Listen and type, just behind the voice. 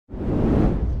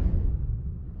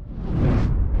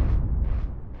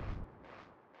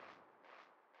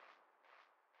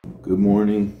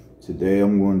morning. Today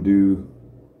I'm going to do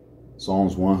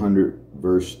Psalms 100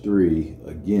 verse 3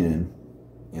 again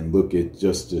and look at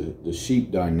just the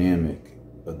sheep dynamic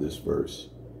of this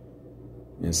verse.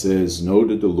 It says, "Know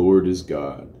that the Lord is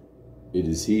God. It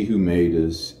is he who made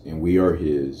us, and we are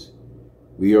his.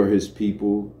 We are his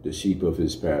people, the sheep of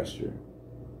his pasture."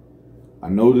 I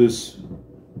notice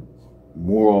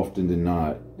more often than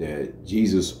not that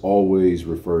Jesus always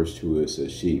refers to us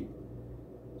as sheep.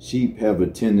 Sheep have a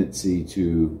tendency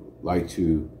to like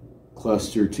to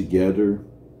cluster together.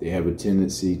 They have a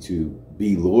tendency to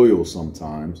be loyal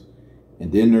sometimes.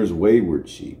 And then there's wayward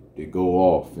sheep that go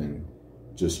off and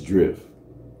just drift.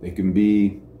 They can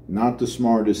be not the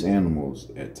smartest animals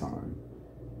at times.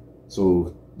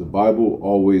 So the Bible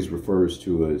always refers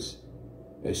to us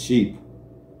as sheep,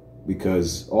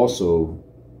 because also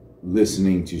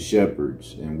listening to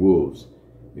shepherds and wolves.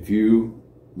 If you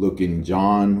look in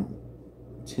John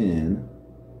 10,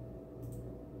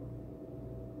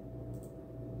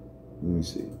 let me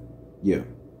see. Yeah.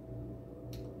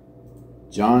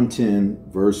 John 10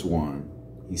 verse 1,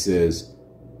 he says,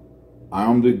 "I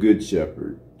am the good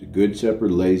shepherd. The good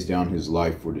shepherd lays down his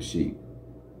life for the sheep.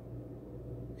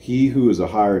 He who is a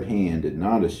hired hand and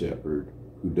not a shepherd,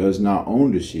 who does not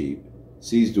own the sheep,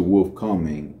 sees the wolf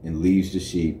coming and leaves the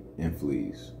sheep and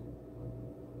flees.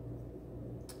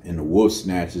 And the wolf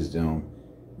snatches them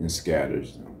and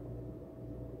scatters them.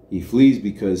 He flees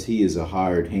because he is a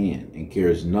hired hand and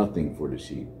cares nothing for the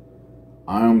sheep.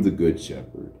 I am the good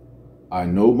shepherd. I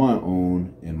know my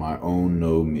own, and my own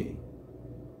know me."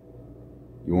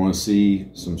 You want to see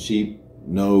some sheep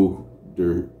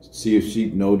see if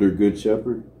sheep know their good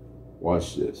shepherd?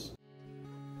 Watch this.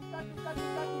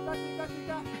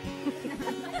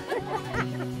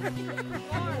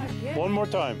 One more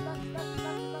time.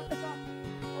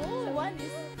 Oh, one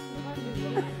is.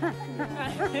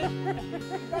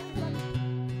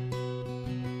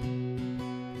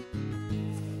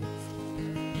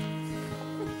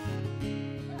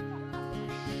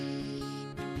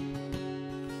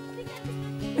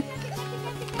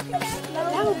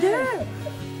 Louder!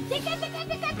 Tika, tika,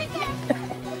 tika, tika!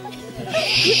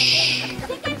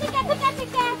 Tika, tika, tika,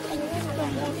 tika!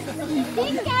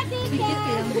 Tika, tika!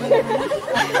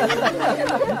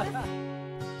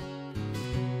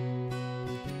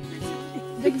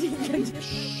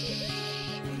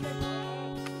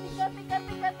 Tika, tika,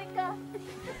 tika, tika!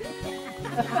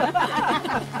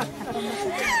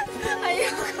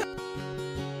 Ayoko!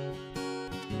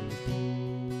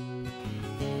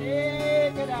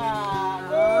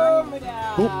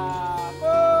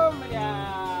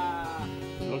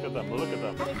 Look at them, look at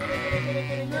them.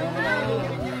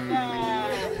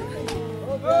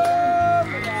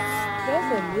 That's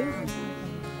amazing.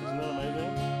 Isn't that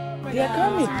amazing? They are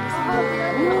coming.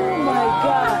 Oh my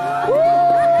God. Woo!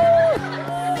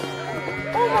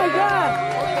 Oh my God.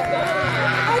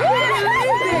 I can't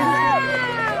believe this.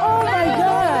 Oh my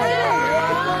God.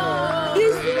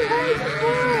 This is my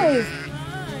voice.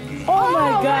 Oh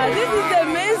my God. This is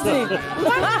amazing.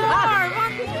 One more.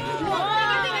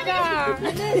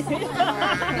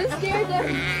 You scared them.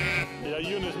 Yeah,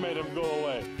 Eunice made him go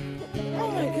away.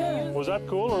 Oh my God. Was that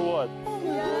cool or what?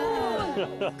 Yeah.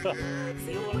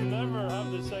 You will never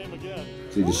have the same again.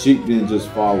 See, the sheep didn't just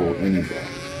follow anybody.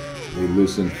 They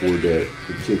listened for that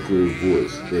particular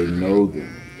voice. They know them.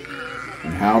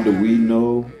 And how do we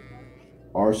know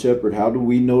our shepherd? How do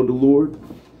we know the Lord?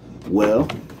 Well,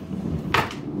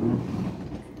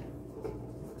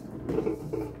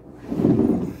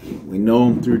 we know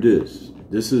him through this.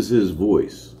 This is his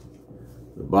voice.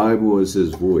 The Bible is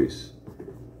his voice.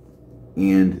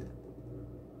 And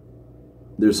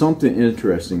there's something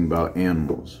interesting about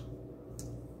animals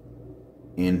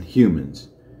and humans.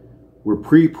 We're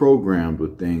pre-programmed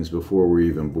with things before we're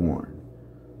even born.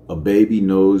 A baby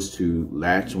knows to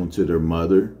latch onto their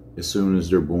mother as soon as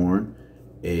they're born.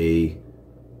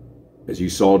 As you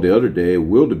saw the other day, a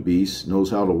wildebeest knows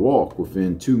how to walk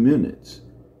within 2 minutes.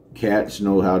 Cats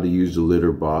know how to use the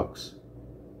litter box.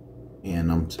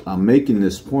 And I'm making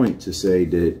this point to say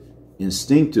that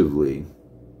instinctively,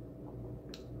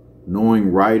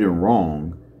 knowing right and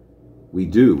wrong, we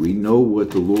do. We know what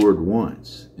the Lord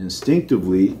wants.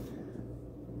 Instinctively,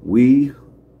 we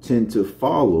tend to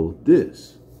follow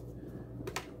this.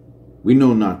 We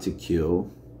know not to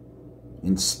kill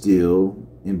and steal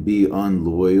and be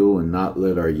unloyal and not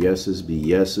let our yeses be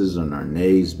yeses and our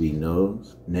nays be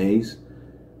nays.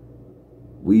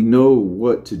 We know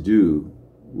what to do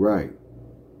right.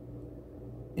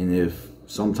 And if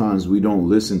sometimes we don't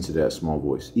listen to that small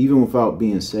voice, even without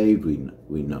being saved,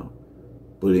 we know.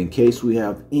 But in case we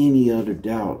have any other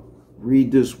doubt,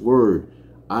 read this word.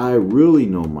 I really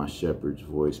know my shepherd's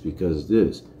voice because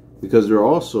there are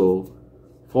also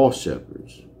false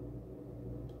shepherds.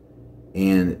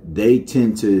 And they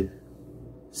tend to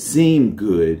seem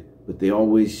good, but they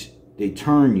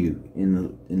turn you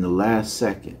in the last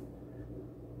second.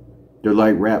 They're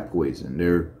like rat poison.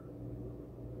 They're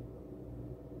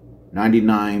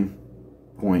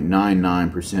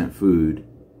 99.99% food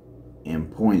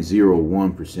and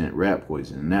 0.01% rat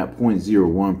poison. And that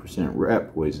 0.01%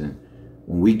 rat poison,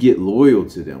 when we get loyal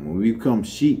to them, when we become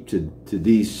sheep to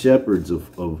these shepherds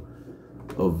of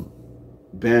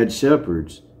bad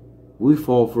shepherds, we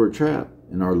fall for a trap.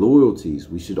 In our loyalties,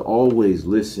 we should always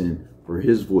listen for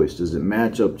his voice. Does it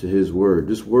match up to his word?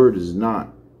 This word is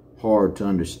not hard to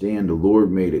understand. The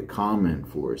Lord made it common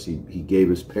for us. He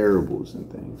gave us parables and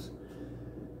things.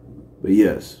 But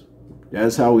yes,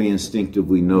 that's how we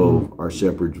instinctively know our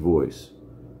shepherd's voice.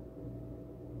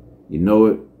 You know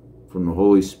it from the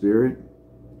Holy Spirit.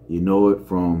 You know it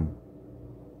from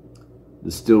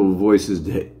the still voices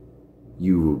that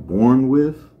you were born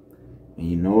with. And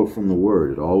you know it from the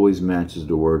Word. It always matches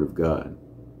the Word of God.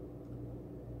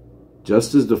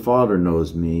 Just as the Father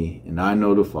knows me, and I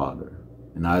know the Father,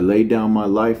 and I lay down my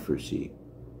life for sheep,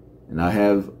 and I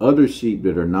have other sheep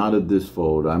that are not of this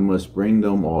fold, I must bring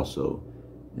them also,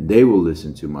 and they will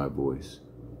listen to my voice.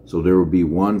 So there will be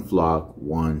one flock,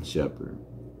 one shepherd.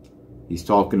 He's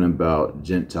talking about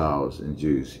Gentiles and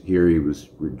Jews. Here he was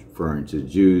referring to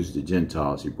Jews, the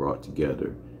Gentiles he brought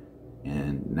together.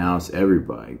 And now it's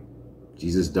everybody.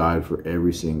 Jesus died for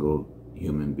every single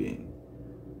human being.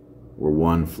 We're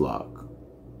one flock.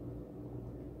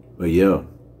 But yeah,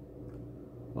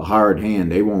 a hired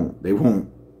hand, they won't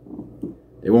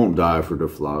die for the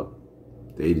flock.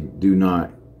 They do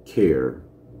not care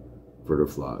for the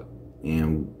flock.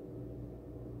 And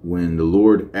when the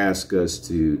Lord asks us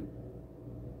to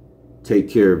take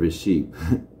care of his sheep,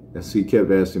 that's he kept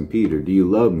asking Peter, do you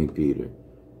love me, Peter?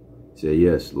 He said,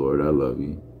 yes, Lord, I love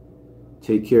you.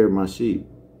 Take care of my sheep.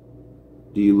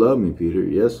 Do you love me, Peter?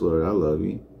 Yes, Lord, I love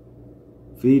you.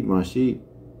 Feed my sheep.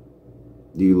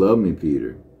 Do you love me,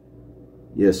 Peter?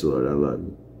 Yes, Lord, I love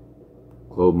you.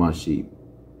 Clothe my sheep.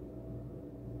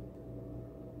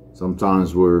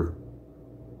 Sometimes we're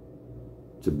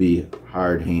to be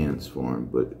hired hands for him,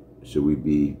 but should we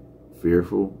be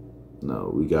fearful? No,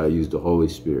 we got to use the Holy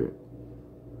Spirit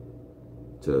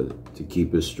to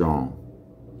keep us strong.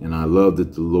 And I love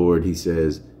that the Lord, he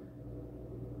says,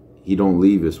 he don't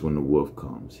leave us when the wolf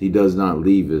comes. He does not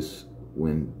leave us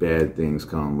when bad things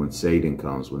come, when Satan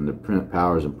comes, when the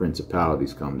powers and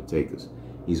principalities come to take us.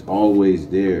 He's always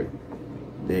there.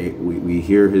 We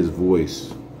hear his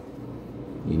voice.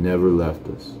 He never left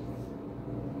us.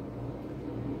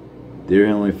 Dear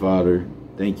Heavenly Father,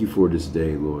 thank you for this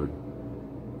day, Lord.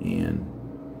 And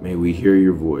may we hear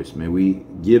your voice. May we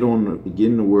get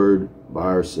in the word by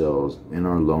ourselves in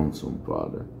our lonesome,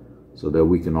 Father, so that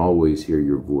we can always hear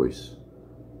your voice.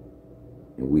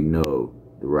 And we know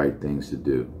the right things to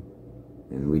do.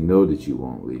 And we know that you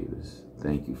won't leave us.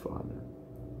 Thank you, Father.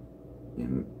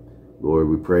 And Lord,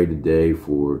 we pray today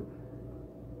for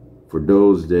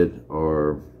those that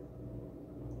are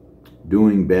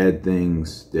doing bad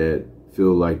things that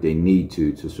feel like they need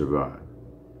to survive.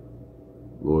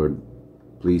 Lord,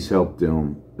 please help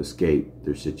them escape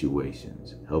their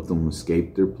situations. Help them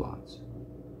escape their plots.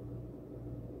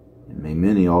 And may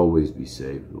many always be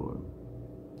saved, Lord.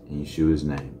 In Yeshua's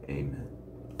name, amen.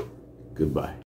 Goodbye.